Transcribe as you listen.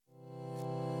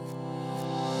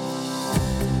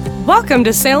Welcome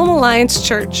to Salem Alliance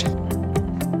Church.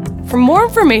 For more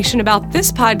information about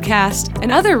this podcast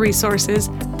and other resources,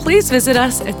 please visit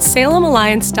us at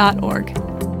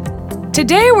salemalliance.org.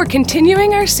 Today, we're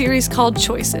continuing our series called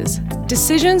Choices,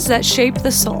 Decisions That Shape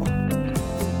the Soul.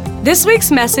 This week's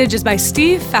message is by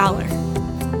Steve Fowler.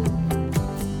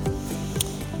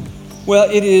 Well,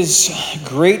 it is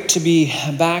great to be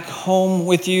back home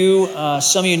with you.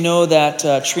 Some of you know that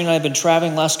Trina and I have been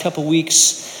traveling the last couple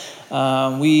weeks.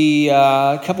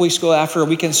 A couple weeks ago after a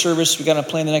weekend service, we got on a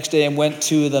plane the next day and went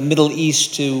to the Middle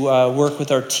East to work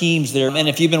with our teams there. And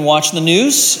if you've been watching the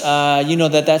news, you know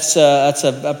that it's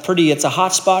a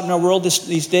hot spot in our world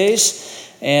these days.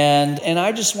 And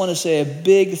I just want to say a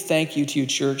big thank you to you,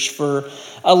 church, for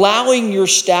allowing your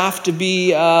staff to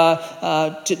be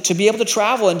able to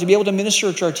travel and to be able to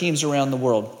minister to our teams around the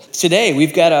world. Today,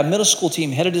 we've got a middle school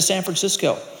team headed to San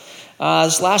Francisco.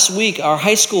 This last week, our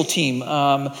high school team,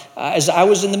 as I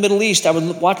was in the Middle East, I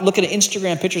would look at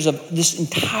Instagram pictures of this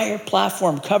entire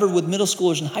platform covered with middle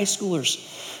schoolers and high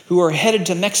schoolers who are headed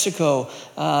to Mexico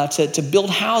to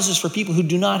build houses for people who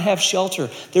do not have shelter.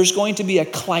 There's going to be a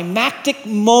climactic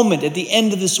moment at the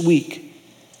end of this week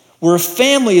where a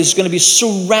family is going to be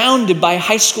surrounded by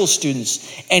high school students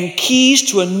and keys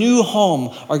to a new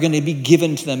home are going to be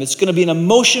given to them. It's going to be an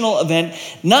emotional event,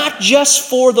 not just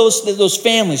for those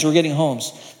families who are getting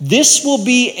homes. This will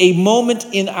be a moment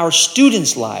in our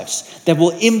students' lives that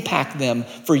will impact them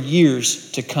for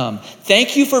years to come.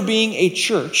 Thank you for being a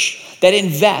church that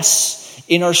invests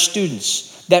in our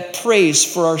students, that prays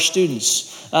for our students,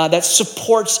 that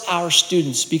supports our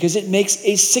students, because it makes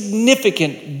a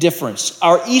significant difference.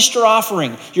 Our Easter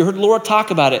offering, you heard Laura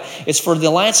talk about it. It's for the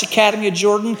Alliance Academy of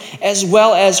Jordan as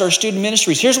well as our student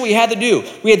ministries. Here's what we had to do.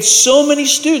 We had so many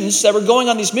students that were going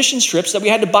on these mission trips that we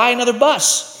had to buy another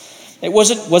bus. It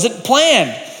wasn't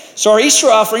planned. So our Easter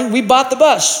offering, we bought the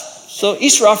bus. So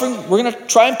Easter offering, we're going to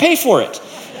try and pay for it.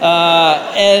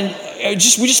 We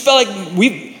just felt like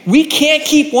we can't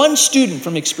keep one student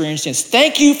from experiencing this.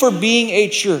 Thank you for being a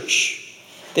church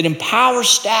that empowers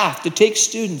staff to take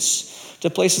students to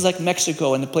places like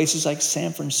Mexico and to places like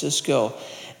San Francisco.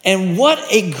 And what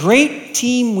a great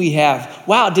team we have.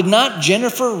 Wow, did not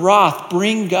Jennifer Roth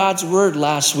bring God's word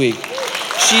last week?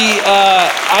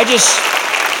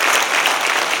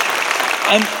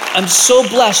 I'm so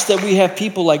blessed that we have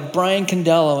people like Brian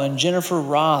Condello and Jennifer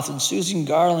Roth and Susan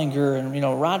Garlinger and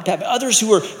Rod Papp, others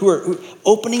who are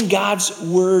opening God's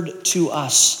word to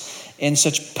us in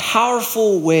such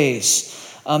powerful ways.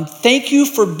 Thank you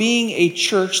for being a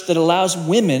church that allows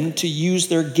women to use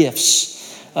their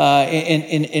gifts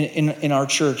in our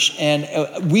church,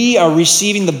 and we are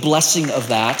receiving the blessing of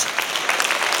that.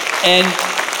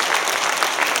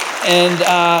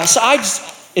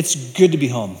 It's good to be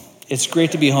home. It's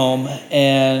great to be home,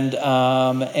 and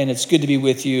it's good to be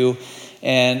with you.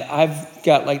 And I've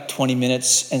got like 20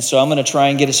 minutes, and so I'm going to try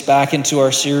and get us back into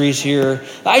our series here.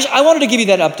 I wanted to give you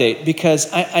that update because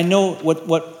I know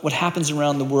what happens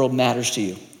around the world matters to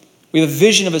you. We have a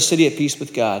vision of a city at peace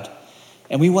with God,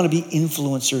 and we want to be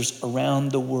influencers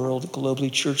around the world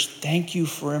globally. Church, thank you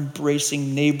for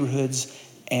embracing neighborhoods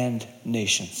and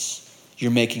nations.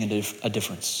 You're making a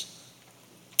difference.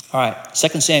 All right,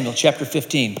 2 Samuel chapter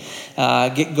 15.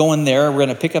 Get going there. We're going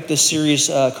to pick up this series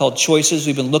called Choices.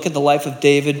 We've been looking at the life of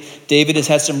David. David has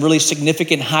had some really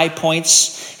significant high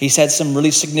points. He's had some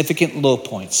really significant low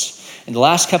points. In the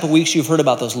last couple of weeks, you've heard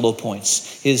about those low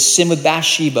points. His sin with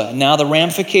Bathsheba, and now the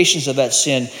ramifications of that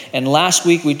sin. And last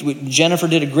week, Jennifer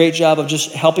did a great job of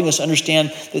just helping us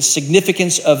understand the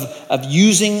significance of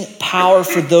using power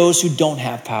for those who don't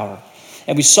have power.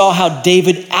 And we saw how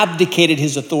David abdicated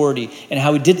his authority and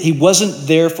how he wasn't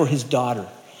there for his daughter.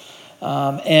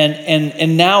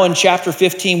 And now in chapter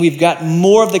 15, we've got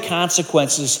more of the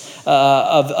consequences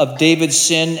of David's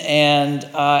sin.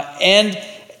 And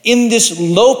in this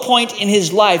low point in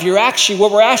his life,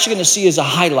 what we're actually going to see is a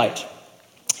highlight.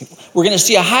 We're going to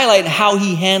see a highlight in how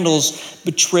he handles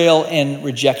betrayal and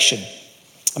rejection.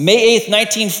 May 8th,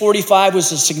 1945 was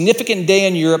a significant day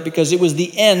in Europe because it was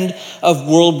the end of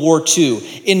World War II.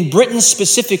 In Britain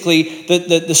specifically,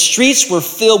 the streets were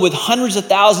filled with hundreds of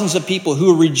thousands of people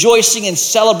who were rejoicing and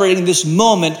celebrating this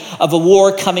moment of a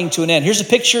war coming to an end. Here's a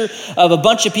picture of a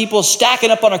bunch of people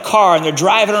stacking up on a car and they're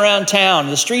driving around town.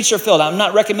 The streets are filled. I'm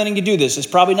not recommending you do this. It's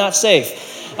probably not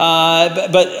safe.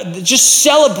 but just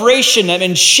celebration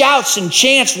and shouts and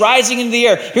chants rising into the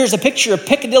air. Here's a picture of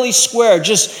Piccadilly Square,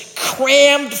 just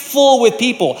crammed full with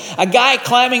people. A guy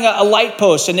climbing a light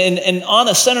post and on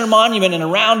a center monument and a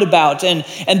roundabout. And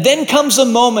then comes a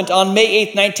moment on May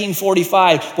 8th,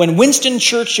 1945, when Winston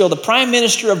Churchill, the Prime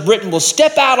Minister of Britain, will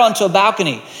step out onto a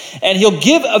balcony and he'll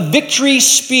give a victory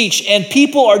speech, and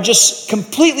people are just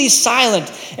completely silent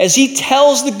as he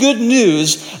tells the good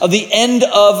news of the end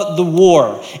of the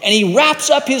war. And he wraps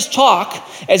up his talk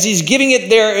as he's giving it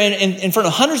there in front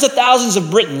of hundreds of thousands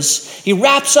of Britons. He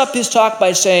wraps up his talk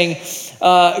by saying,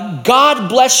 God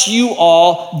bless you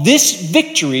all. This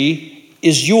victory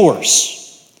is yours.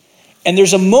 And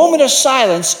there's a moment of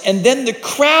silence, and then the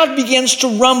crowd begins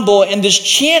to rumble, and this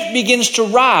chant begins to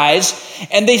rise,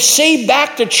 and they say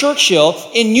back to Churchill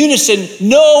in unison,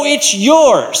 no, it's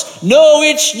yours. No,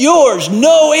 it's yours.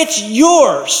 No, it's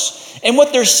yours. And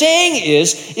what they're saying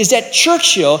is that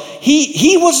Churchill,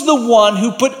 he was the one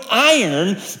who put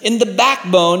iron in the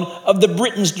backbone of the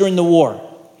Britons during the war.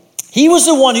 He was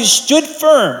the one who stood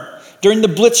firm during the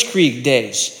Blitzkrieg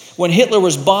days when Hitler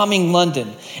was bombing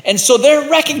London. And so they're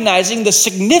recognizing the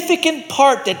significant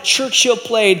part that Churchill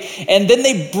played, and then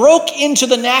they broke into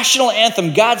the national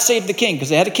anthem, God Save the King, because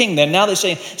they had a king then. Now they're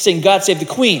saying God Save the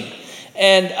Queen.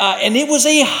 And it was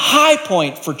a high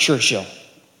point for Churchill.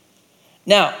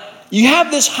 Now, you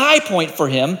have this high point for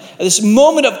him, this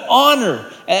moment of honor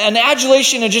and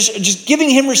adulation and just giving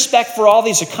him respect for all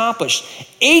he's accomplished.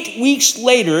 8 weeks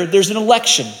later, there's an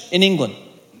election in England.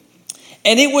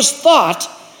 And it was thought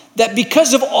that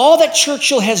because of all that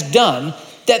Churchill has done,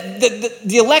 that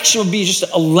the election would be just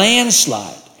a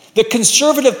landslide. The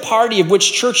Conservative Party, of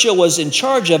which Churchill was in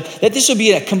charge of, that this would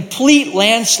be a complete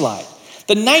landslide.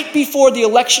 The night before the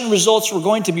election results were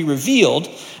going to be revealed,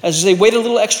 as they waited a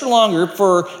little extra longer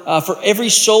for every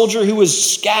soldier who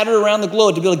was scattered around the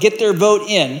globe to be able to get their vote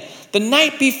in, the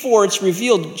night before it's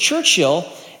revealed, Churchill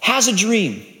has a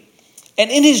dream.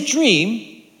 And in his dream,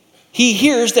 he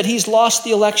hears that he's lost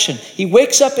the election. He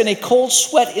wakes up in a cold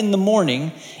sweat in the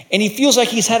morning, and he feels like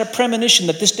he's had a premonition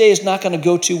that this day is not going to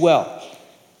go too well.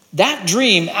 That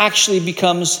dream actually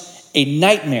becomes a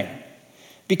nightmare,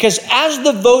 because as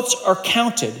the votes are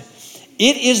counted,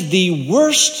 it is the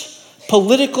worst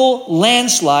political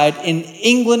landslide in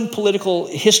England political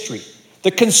history.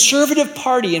 The Conservative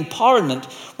Party in Parliament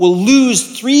will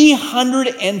lose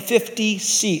 350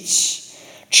 seats.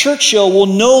 Churchill will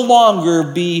no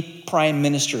longer be prime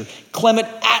minister. Clement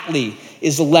Attlee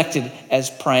is elected as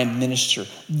prime minister.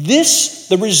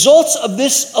 The results of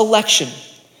this election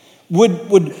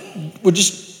would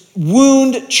just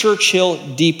wound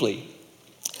Churchill deeply.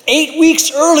 8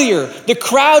 weeks earlier, the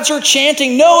crowds are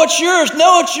chanting, no, it's yours,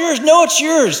 no, it's yours, no, it's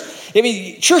yours. I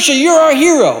mean, Churchill, you're our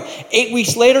hero. 8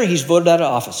 weeks later, he's voted out of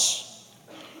office.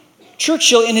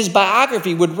 Churchill, in his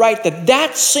biography, would write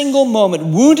that single moment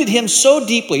wounded him so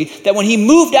deeply that when he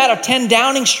moved out of 10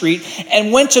 Downing Street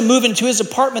and went to move into his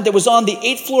apartment that was on the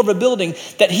 8th floor of a building,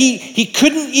 that he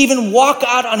couldn't even walk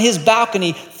out on his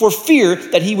balcony for fear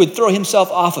that he would throw himself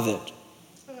off of it.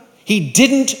 He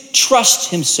didn't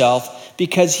trust himself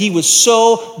because he was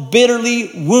so bitterly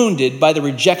wounded by the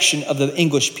rejection of the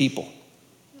English people.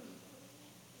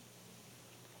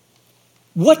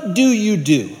 What do you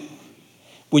do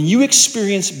when you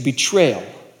experience betrayal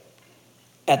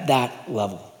at that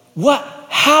level?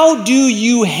 How do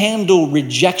you handle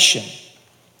rejection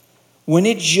when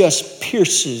it just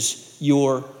pierces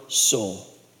your soul?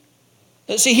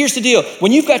 See, here's the deal.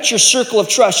 When you've got your circle of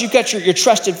trust, you've got your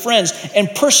trusted friends,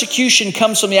 and persecution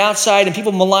comes from the outside and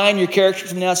people malign your character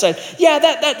from the outside, yeah,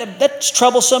 that's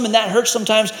troublesome and that hurts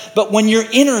sometimes. But when your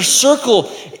inner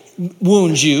circle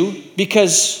wounds you,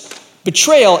 because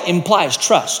betrayal implies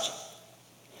trust.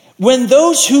 When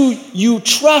those who you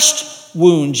trust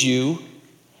wound you,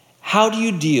 how do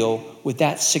you deal with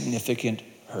that significant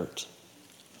hurt?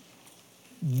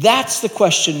 That's the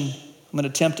question I'm going to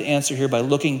attempt to answer here by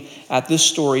looking at this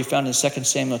story found in 2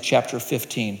 Samuel chapter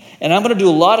 15. And I'm going to do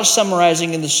a lot of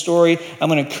summarizing in this story. I'm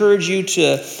going to encourage you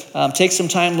to take some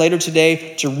time later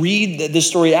today to read this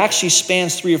story. It actually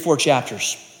spans 3 or 4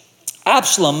 chapters.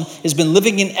 Absalom has been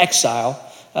living in exile.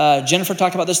 Jennifer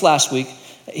talked about this last week.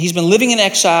 He's been living in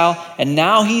exile, and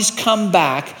now he's come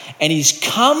back, and he's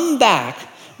come back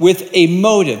with a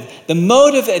motive. The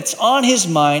motive that's on his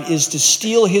mind is to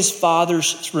steal his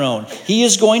father's throne. He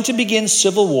is going to begin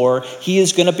civil war. He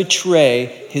is going to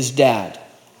betray his dad.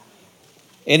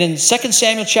 And in 2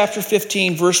 Samuel chapter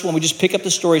 15, verse 1, we just pick up the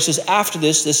story. It says, after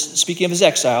this, speaking of his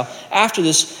exile, after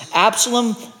this,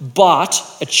 Absalom bought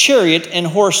a chariot and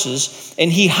horses,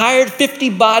 and he hired 50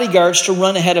 bodyguards to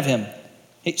run ahead of him.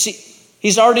 See,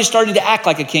 He's already starting to act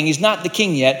like a king. He's not the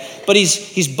king yet, but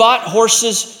he's bought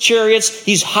horses, chariots.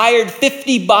 He's hired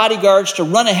 50 bodyguards to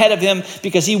run ahead of him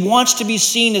because he wants to be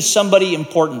seen as somebody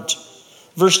important.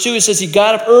 Verse 2, it says, he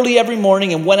got up early every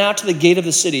morning and went out to the gate of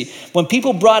the city. When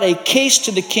people brought a case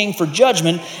to the king for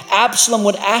judgment, Absalom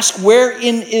would ask where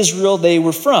in Israel they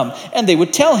were from, and they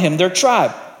would tell him their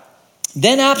tribe.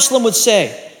 Then Absalom would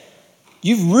say,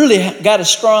 you've really got a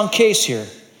strong case here.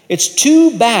 It's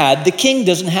too bad the king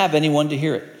doesn't have anyone to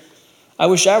hear it. I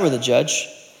wish I were the judge.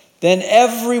 Then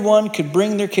everyone could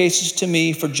bring their cases to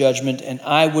me for judgment, and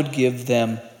I would give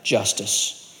them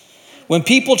justice. When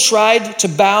people tried to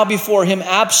bow before him,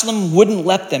 Absalom wouldn't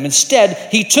let them. Instead,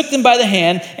 he took them by the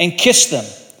hand and kissed them.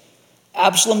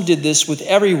 Absalom did this with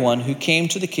everyone who came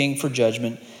to the king for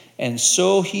judgment, and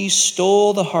so he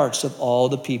stole the hearts of all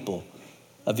the people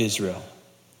of Israel.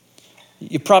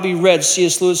 You probably read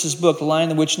C.S. Lewis's book, The Lion,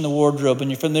 the Witch, and the Wardrobe,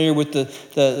 and you're familiar with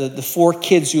the four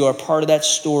kids who are part of that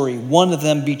story. One of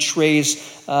them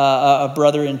betrays a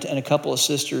brother and a couple of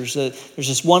sisters. There's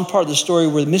this one part of the story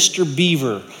where Mr.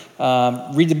 Beaver,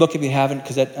 read the book if you haven't,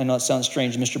 because I know it sounds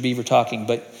strange, Mr. Beaver talking,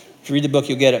 but if you read the book,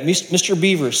 you'll get it. Mr.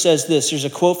 Beaver says this. There's a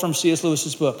quote from C.S.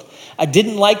 Lewis's book. I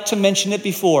didn't like to mention it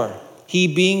before, he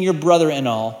being your brother and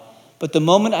all, but the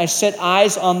moment I set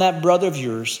eyes on that brother of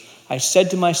yours, I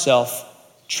said to myself,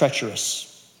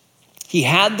 treacherous. He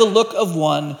had the look of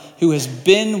one who has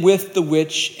been with the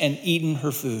witch and eaten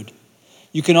her food.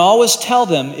 You can always tell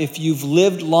them if you've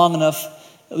lived long in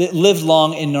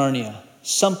Narnia.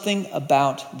 Something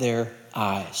about their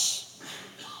eyes.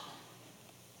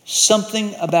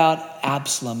 Something about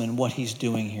Absalom and what he's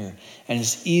doing here. And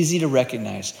it's easy to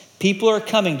recognize. People are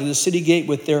coming to the city gate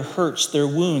with their hurts, their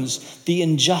wounds, the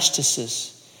injustices.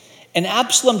 And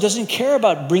Absalom doesn't care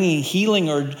about bringing healing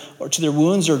or to their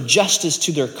wounds or justice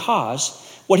to their cause.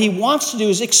 What he wants to do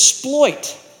is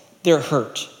exploit their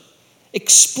hurt,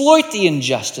 exploit the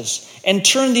injustice, and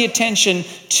turn the attention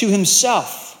to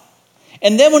himself.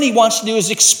 And then what he wants to do is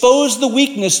expose the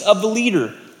weakness of the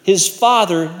leader, his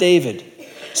father, David.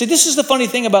 See, this is the funny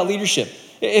thing about leadership.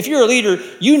 If you're a leader,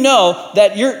 you know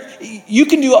that you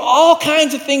can do all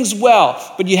kinds of things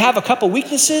well, but you have a couple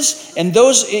weaknesses, and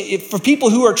those, for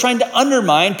people who are trying to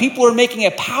undermine, people are making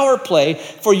a power play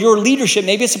for your leadership.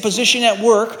 Maybe it's a position at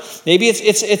work, maybe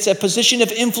it's a position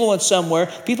of influence somewhere.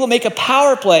 People make a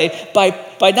power play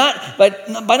by not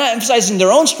emphasizing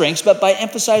their own strengths, but by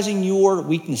emphasizing your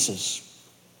weaknesses.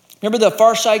 Remember the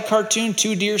Far Side cartoon,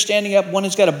 two deer standing up, one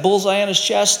has got a bullseye on his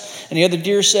chest, and the other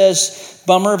deer says,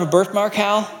 bummer of a birthmark,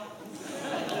 Hal?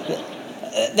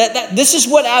 This is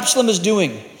what Absalom is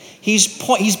doing. He's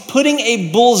putting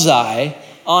a bullseye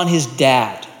on his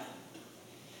dad.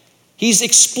 He's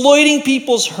exploiting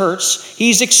people's hurts.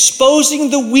 He's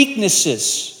exposing the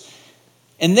weaknesses.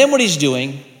 And then what he's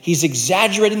doing, he's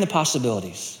exaggerating the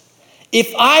possibilities.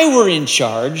 If I were in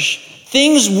charge,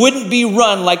 things wouldn't be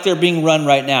run like they're being run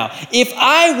right now. If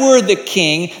I were the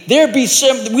king,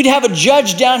 we'd have a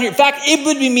judge down here. In fact, it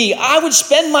would be me. I would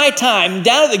spend my time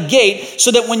down at the gate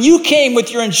so that when you came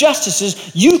with your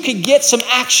injustices, you could get some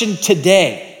action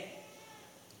today.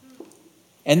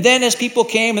 And then as people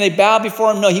came and they bowed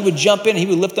before him, no, he would jump in, he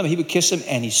would lift them, he would kiss them,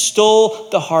 and he stole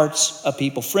the hearts of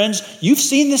people. Friends, you've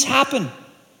seen this happen.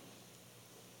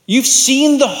 You've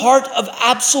seen the heart of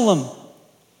Absalom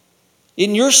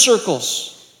in your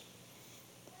circles.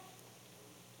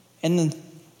 And then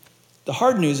the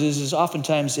hard news is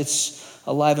oftentimes it's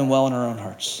alive and well in our own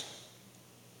hearts.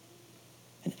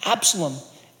 And Absalom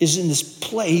is in this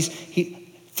place.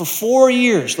 For 4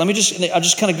 years, I'll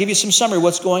just kind of give you some summary of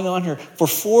what's going on here. For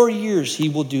 4 years, he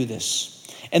will do this.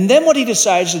 And then what he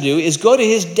decides to do is go to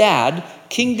his dad,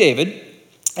 King David,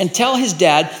 and tell his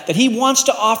dad that he wants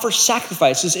to offer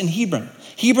sacrifices in Hebron.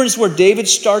 Hebron is where David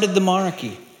started the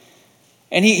monarchy.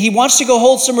 And he wants to go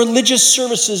hold some religious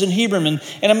services in Hebron.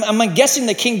 And I'm guessing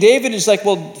that King David is like,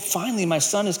 well, finally, my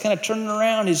son is kind of turning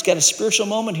around. He's got a spiritual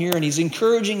moment here, and he's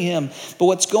encouraging him. But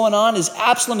what's going on is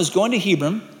Absalom is going to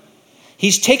Hebron.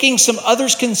 He's taking some other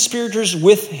conspirators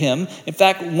with him. In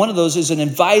fact, one of those is an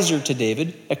advisor to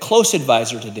David, a close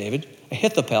advisor to David,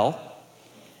 Ahithophel.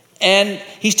 And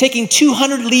he's taking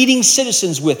 200 leading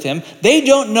citizens with him. They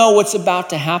don't know what's about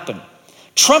to happen.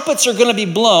 Trumpets are going to be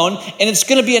blown, and it's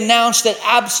going to be announced that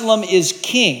Absalom is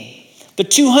king. The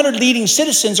 200 leading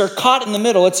citizens are caught in the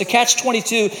middle. It's a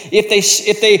catch-22.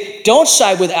 If they don't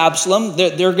side with Absalom,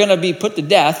 they're going to be put to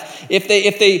death. If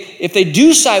they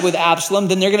do side with Absalom,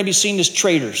 then they're going to be seen as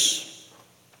traitors.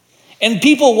 And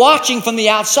people watching from the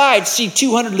outside see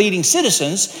 200 leading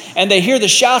citizens, and they hear the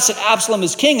shouts that Absalom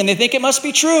is king, and they think it must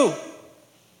be true.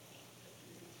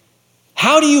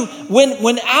 How do you,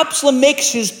 when Absalom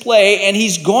makes his play and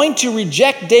he's going to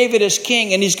reject David as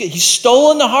king and he's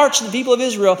stolen the hearts of the people of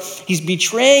Israel, he's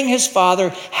betraying his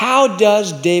father, how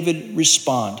does David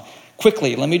respond?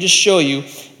 Quickly, let me just show you,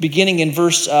 beginning in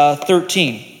verse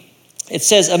 13. It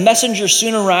says, a messenger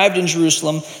soon arrived in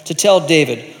Jerusalem to tell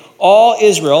David, all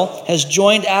Israel has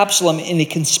joined Absalom in a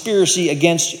conspiracy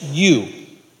against you.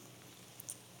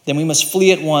 Then we must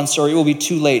flee at once or it will be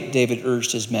too late, David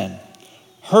urged his men.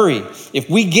 Hurry, if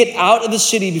we get out of the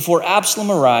city before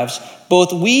Absalom arrives,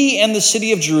 both we and the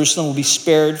city of Jerusalem will be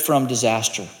spared from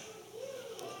disaster.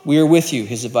 We are with you,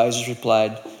 his advisors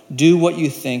replied. Do what you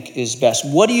think is best.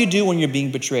 What do you do when you're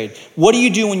being betrayed? What do you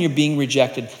do when you're being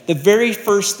rejected? The very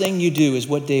first thing you do is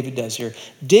what David does here.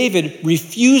 David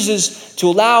refuses to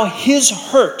allow his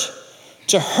hurt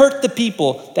to hurt the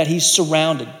people that he's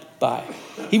surrounded by.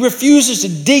 He refuses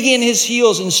to dig in his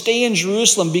heels and stay in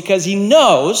Jerusalem because he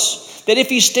knows that if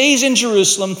he stays in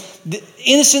Jerusalem, the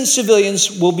innocent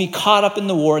civilians will be caught up in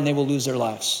the war and they will lose their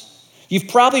lives. You've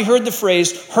probably heard the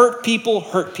phrase, hurt people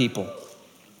hurt people.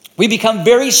 We become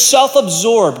very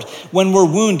self-absorbed when we're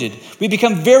wounded. We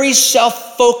become very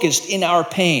self-focused in our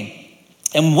pain.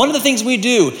 And one of the things we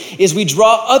do is we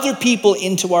draw other people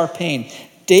into our pain.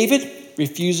 David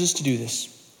refuses to do this.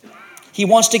 He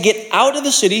wants to get out of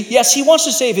the city. Yes, he wants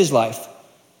to save his life.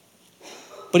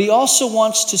 But he also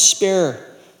wants to spare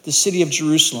the city of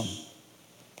Jerusalem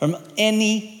from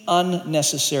any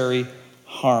unnecessary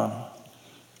harm.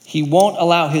 He won't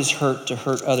allow his hurt to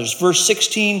hurt others. Verse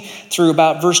 16 through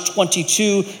about verse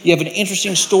 22, you have an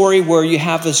interesting story where you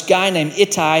have this guy named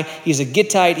Ittai. He's a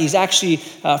Gittite. He's actually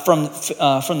from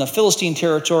the Philistine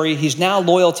territory. He's now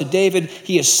loyal to David.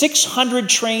 He has 600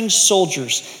 trained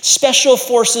soldiers, special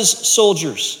forces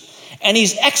soldiers. And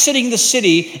he's exiting the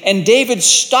city, and David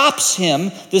stops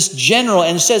him, this general,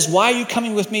 and says, why are you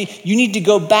coming with me? You need to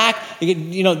go back. We're going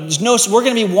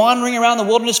to be wandering around the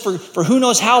wilderness for who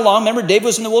knows how long. Remember, David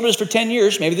was in the wilderness for 10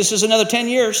 years. Maybe this is another 10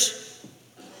 years.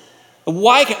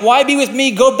 Why be with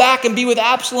me? Go back and be with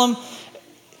Absalom.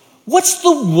 What's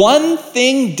the one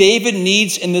thing David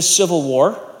needs in this civil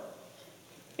war?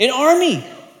 An army.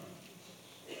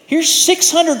 Here's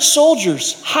 600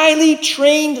 soldiers, highly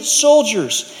trained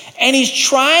soldiers. And he's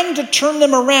trying to turn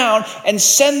them around and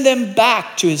send them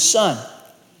back to his son.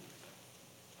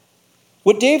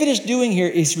 What David is doing here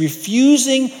is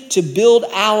refusing to build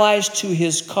allies to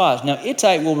his cause. Now,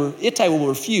 Ittai will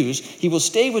refuse. He will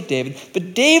stay with David.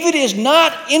 But David is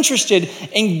not interested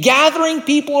in gathering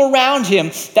people around him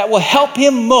that will help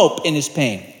him mope in his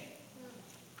pain.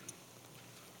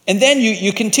 And then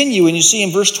you continue and you see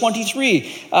in verse 23,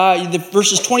 the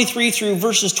verses 23 through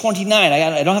verses 29.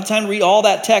 I don't have time to read all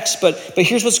that text, but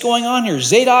here's what's going on here.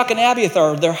 Zadok and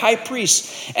Abiathar, they're high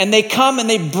priests, and they come and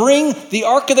they bring the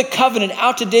Ark of the Covenant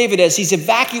out to David as he's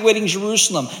evacuating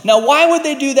Jerusalem. Now, why would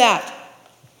they do that?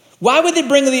 Why would they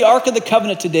bring the Ark of the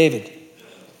Covenant to David?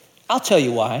 I'll tell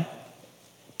you why.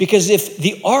 Because if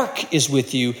the Ark is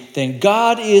with you, then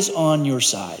God is on your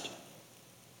side.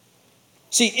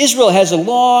 See, Israel has a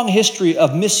long history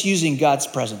of misusing God's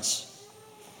presence.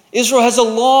 Israel has a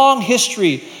long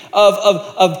history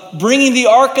of bringing the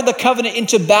Ark of the Covenant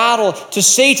into battle to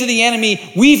say to the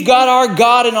enemy, we've got our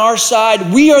God on our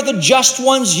side. We are the just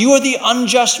ones. You are the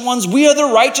unjust ones. We are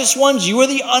the righteous ones. You are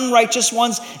the unrighteous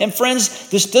ones. And friends,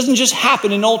 this doesn't just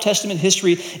happen in Old Testament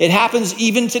history. It happens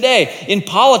even today in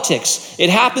politics. It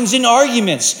happens in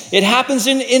arguments. It happens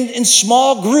in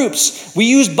small groups. We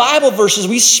use Bible verses.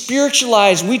 We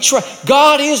spiritualize. We try.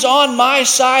 God is on my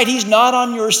side. He's not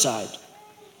on your side.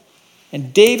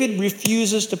 And David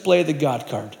refuses to play the God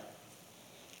card.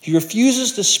 He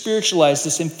refuses to spiritualize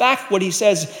this. In fact, what he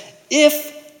says,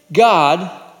 if God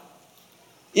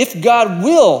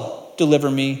will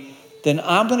deliver me, then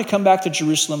I'm going to come back to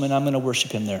Jerusalem and I'm going to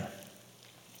worship him there.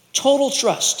 Total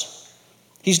trust.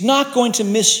 He's not going to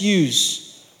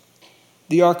misuse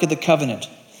the Ark of the Covenant.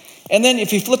 And then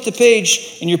if you flip the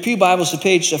page in your Pew Bibles to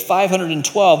page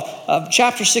 512,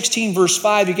 chapter 16, verse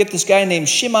 5, you get this guy named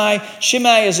Shimei.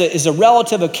 Shimei is a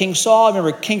relative of King Saul.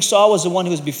 Remember, King Saul was the one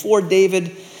who was before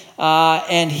David.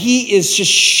 And he is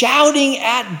just shouting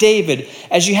at David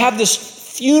as you have this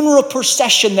funeral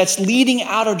procession that's leading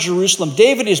out of Jerusalem.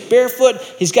 David is barefoot.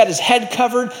 He's got his head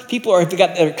covered. People are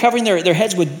covering their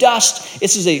heads with dust.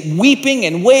 This is a weeping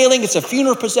and wailing. It's a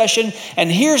funeral procession. And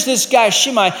here's this guy,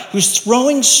 Shimei, who's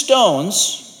throwing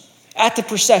stones at the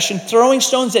procession, throwing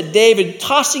stones at David,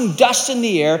 tossing dust in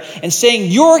the air and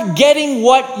saying, you're getting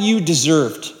what you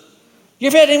deserved. You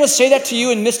ever had anyone say that to you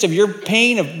in the midst of your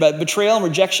pain of betrayal and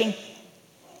rejection?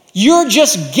 You're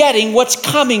just getting what's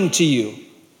coming to you.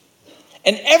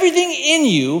 And everything in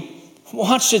you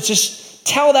wants to just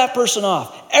just tell that person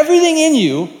off. Everything in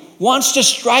you wants to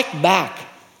strike back.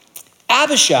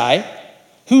 Abishai,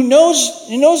 who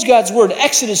knows God's word,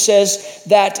 Exodus says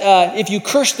that if you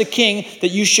curse the king, that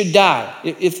you should die.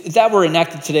 If that were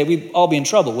enacted today, we'd all be in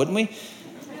trouble, wouldn't we?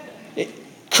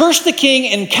 Curse the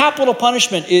king and capital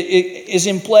punishment is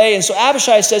in play. And so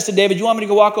Abishai says to David, you want me to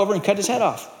go walk over and cut his head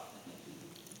off?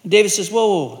 And David says,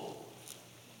 whoa.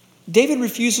 David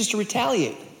refuses to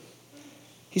retaliate.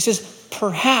 He says,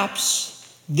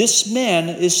 perhaps this man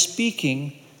is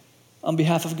speaking on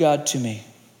behalf of God to me.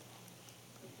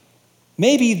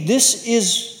 Maybe this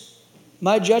is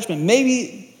my judgment.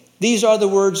 Maybe these are the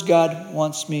words God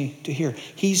wants me to hear.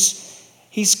 He's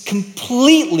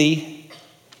completely...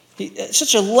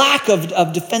 such a lack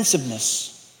of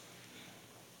defensiveness.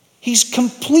 He's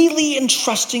completely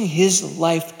entrusting his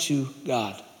life to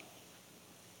God.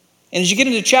 And as you get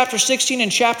into chapter 16 and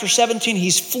chapter 17,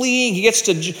 he's fleeing. He gets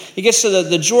to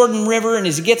the Jordan River, and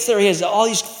as he gets there, he has all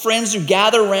these friends who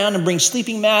gather around and bring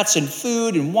sleeping mats and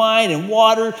food and wine and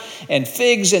water and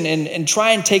figs and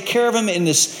try and take care of him in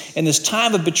this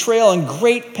time of betrayal and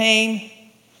great pain.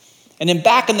 And then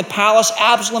back in the palace,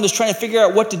 Absalom is trying to figure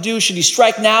out what to do. Should he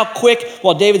strike now, quick,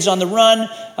 while David's on the run?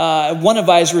 One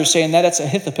advisor is saying that's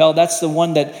Ahithophel. That's the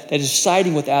one that is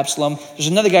siding with Absalom. There's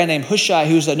another guy named Hushai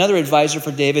who's another advisor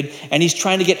for David, and he's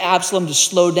trying to get Absalom to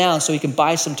slow down so he can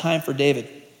buy some time for David.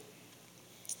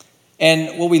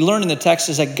 And what we learn in the text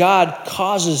is that God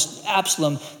causes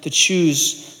Absalom to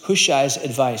choose Hushai's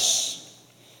advice.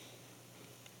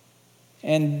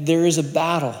 And there is a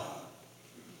battle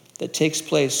that takes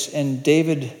place, and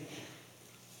David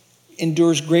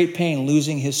endures great pain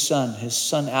losing his son. His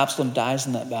son Absalom dies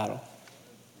in that battle.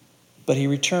 But he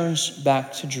returns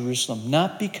back to Jerusalem,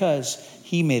 not because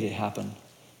he made it happen,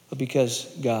 but because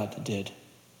God did.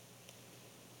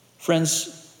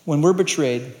 Friends, when we're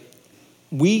betrayed,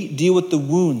 we deal with the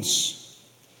wounds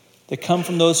that come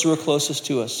from those who are closest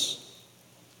to us.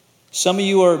 Some of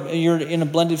you you're in a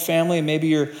blended family, and maybe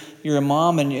you're a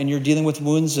mom and you're dealing with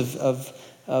wounds of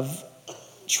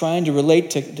trying to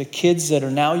relate to kids that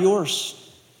are now yours.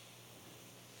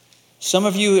 Some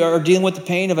of you are dealing with the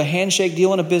pain of a handshake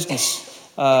deal in a business,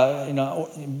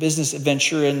 business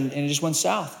adventure, and it just went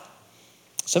south.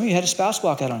 Some of you had a spouse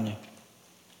walk out on you.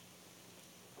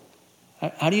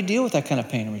 How do you deal with that kind of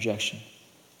pain and rejection?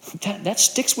 That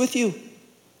sticks with you.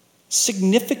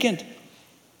 Significant.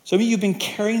 Some of you have been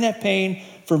carrying that pain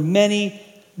for many,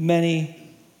 many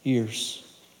years.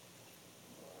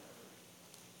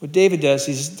 What David does,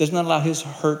 he does not allow his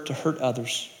hurt to hurt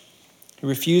others. He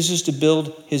refuses to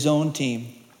build his own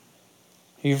team.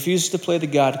 He refuses to play the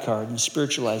God card and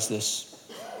spiritualize this.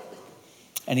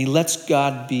 And he lets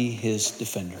God be his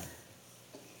defender.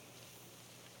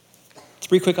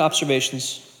 3 quick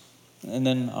observations, and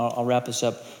then I'll wrap this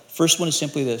up. First one is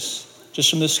simply this,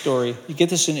 just from this story. You get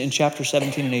this in chapter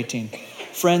 17 and 18.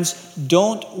 Friends,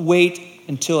 don't wait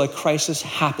until a crisis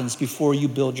happens before you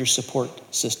build your support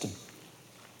system.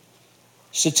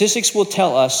 Statistics will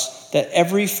tell us that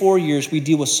every 4 years we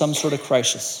deal with some sort of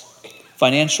crisis.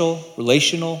 Financial,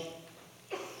 relational,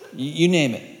 you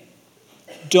name it.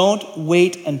 Don't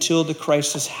wait until the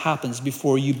crisis happens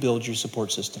before you build your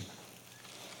support system.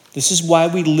 This is why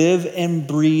we live and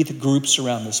breathe groups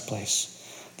around this place.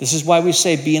 This is why we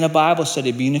say be in a Bible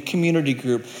study, be in a community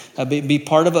group, be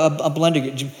part of a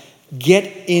blended group.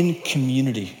 Get in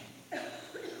community.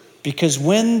 Because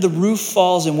when the roof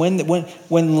falls and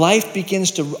when life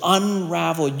begins to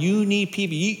unravel, you need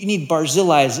people. You need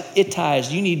Barzillais,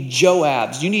 Ittais, you need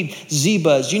Joabs, you need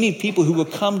Zebas, you need people who will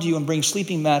come to you and bring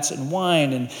sleeping mats and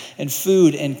wine and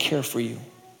food and care for you.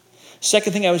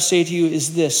 Second thing I would say to you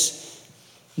is this.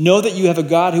 Know that you have a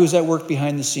God who is at work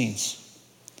behind the scenes.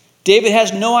 David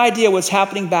has no idea what's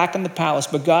happening back in the palace,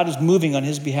 but God is moving on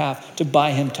his behalf to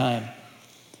buy him time.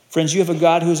 Friends, you have a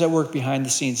God who is at work behind the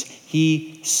scenes.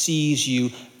 He sees you.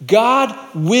 God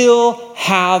will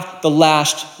have the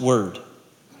last word.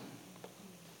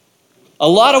 A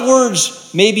lot of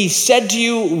words may be said to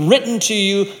you, written to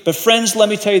you, but friends, let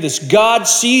me tell you this. God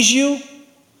sees you.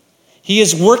 He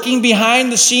is working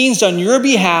behind the scenes on your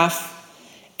behalf,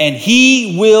 and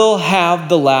he will have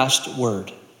the last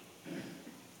word.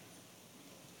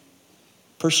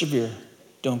 Persevere.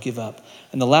 Don't give up.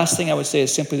 And the last thing I would say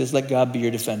is simply this: let God be your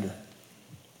defender.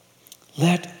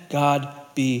 Let God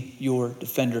be your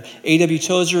defender. A.W.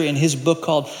 Tozer, in his book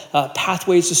called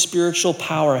Pathways to Spiritual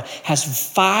Power,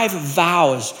 has 5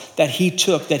 vows that he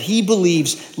took that he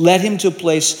believes led him to a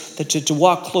place to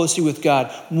walk closely with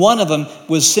God. One of them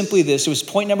was simply this. It was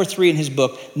point number 3 in his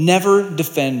book: never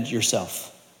defend yourself.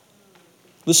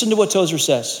 Listen to what Tozer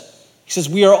says. He He says,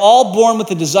 we are all born with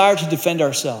the desire to defend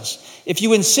ourselves. If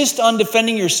you insist on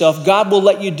defending yourself, God will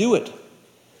let you do it.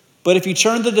 But if you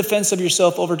turn the defense of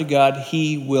yourself over to God,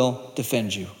 he will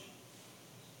defend you.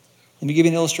 Let me give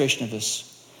you an illustration of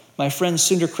this. My friend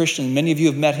Sundar Christian, many of you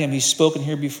have met him. He's spoken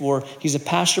here before. He's a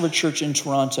pastor of a church in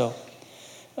Toronto.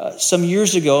 Some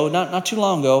years ago, not too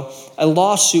long ago, a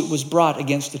lawsuit was brought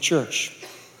against the church.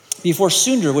 Before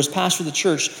Sundar was pastor of the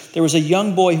church, there was a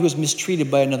young boy who was mistreated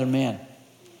by another man.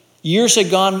 Years had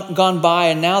gone by,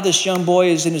 and now this young boy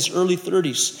is in his early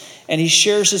 30s, and he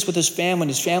shares this with his family,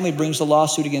 and his family brings a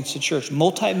lawsuit against the church,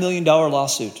 multi-million-dollar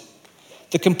lawsuit.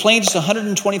 The complaint is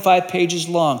 125 pages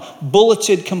long,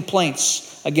 bulleted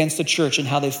complaints against the church and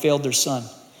how they failed their son.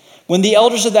 When the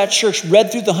elders of that church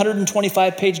read through the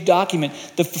 125-page document,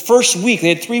 the first week, they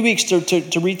had 3 weeks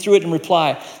to read through it and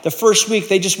reply. The first week,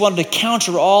 they just wanted to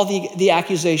counter all the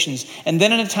accusations. And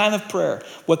then in a time of prayer,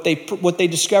 what they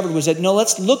discovered was that, no,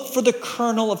 let's look for the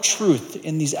kernel of truth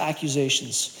in these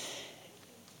accusations.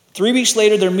 3 weeks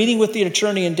later, they're meeting with the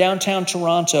attorney in downtown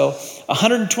Toronto,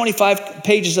 125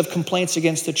 pages of complaints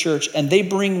against the church, and they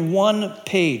bring 1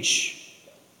 page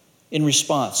in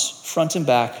response, front and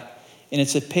back. And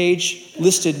it's a page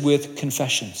listed with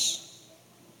confessions.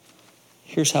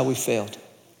 Here's how we failed.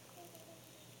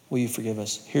 Will you forgive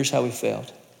us? Here's how we failed.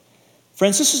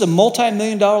 Friends, this is a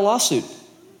multi-million-dollar lawsuit.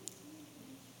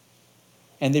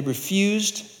 And they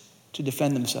refused to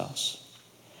defend themselves.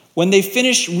 When they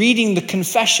finished reading the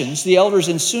confessions, the elders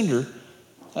in Sundar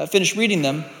finished reading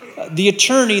them, the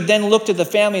attorney then looked at the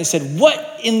family and said,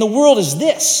 "What in the world is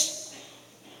this?"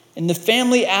 And the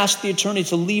family asked the attorney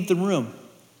to leave the room.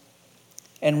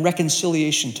 And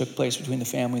reconciliation took place between the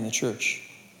family and the church.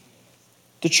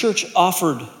 The church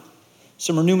offered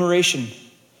some remuneration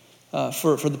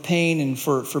for the pain and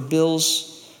for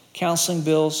bills, counseling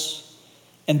bills.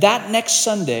 And that next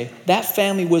Sunday, that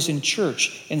family was in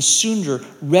church, and Sundar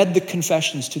read the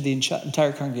confessions to the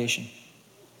entire congregation.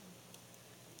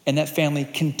 And that family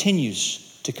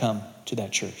continues to come to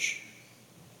that church.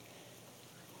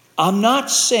 I'm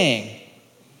not saying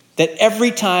that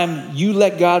every time you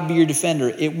let God be your defender,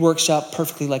 it works out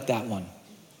perfectly like that one.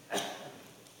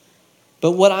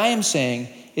 But what I am saying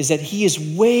is that he is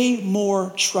way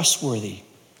more trustworthy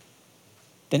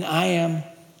than I am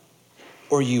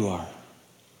or you are.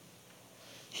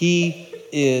 He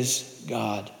is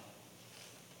God.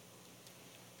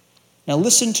 Now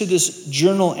listen to this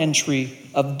journal entry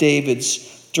of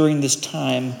David's during this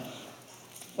time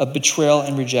of betrayal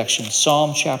and rejection.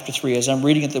 Psalm chapter 3. As I'm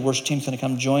reading it, the worship team's going to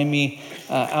come join me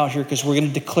out here because we're going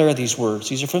to declare these words.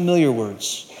 These are familiar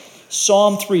words.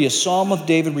 Psalm 3, a psalm of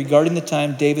David regarding the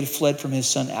time David fled from his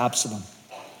son Absalom.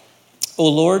 O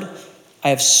Lord, I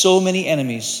have so many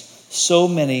enemies. So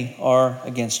many are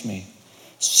against me.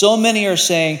 So many are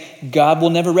saying, God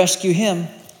will never rescue him.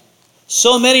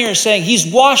 So many are saying, he's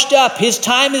washed up. His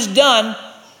time is done.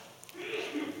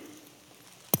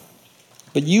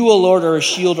 But you, O Lord, are a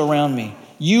shield around me.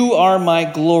 You are my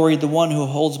glory, the one who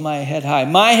holds my head high.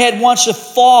 My head wants to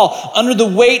fall under the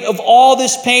weight of all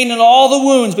this pain and all the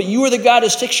wounds, but you are the God who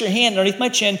sticks your hand underneath my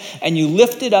chin and you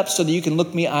lift it up so that you can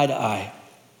look me eye to eye.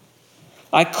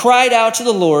 I cried out to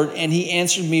the Lord and he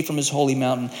answered me from his holy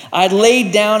mountain. I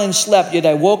laid down and slept, yet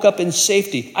I woke up in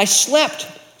safety. I slept.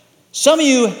 Some of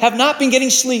you have not been getting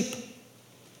sleep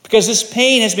because this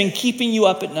pain has been keeping you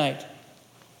up at night.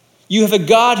 You have a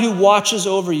God who watches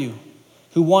over you,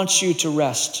 who wants you to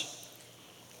rest.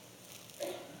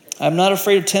 I'm not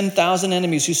afraid of 10,000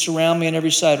 enemies who surround me on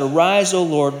every side. Arise, O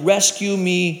Lord, rescue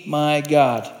me, my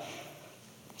God.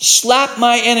 Slap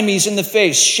my enemies in the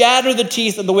face, shatter the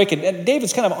teeth of the wicked. And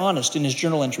David's kind of honest in his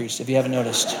journal entries, if you haven't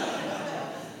noticed.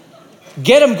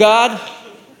 Get him, God.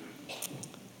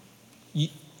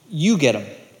 You get him,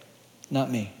 not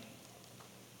me.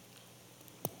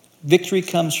 Victory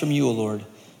comes from you, O Lord.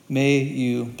 May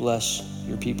you bless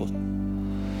your people.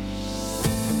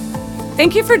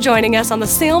 Thank you for joining us on the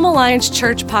Salem Alliance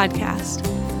Church podcast.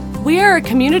 We are a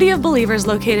community of believers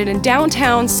located in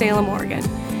downtown Salem, Oregon,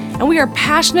 and we are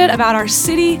passionate about our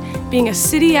city being a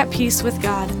city at peace with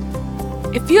God.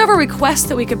 If you have a request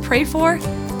that we could pray for,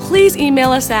 please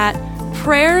email us at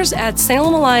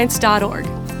prayers@salemalliance.org.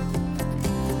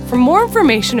 For more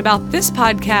information about this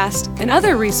podcast and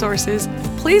other resources,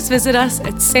 please visit us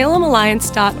at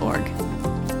salemalliance.org.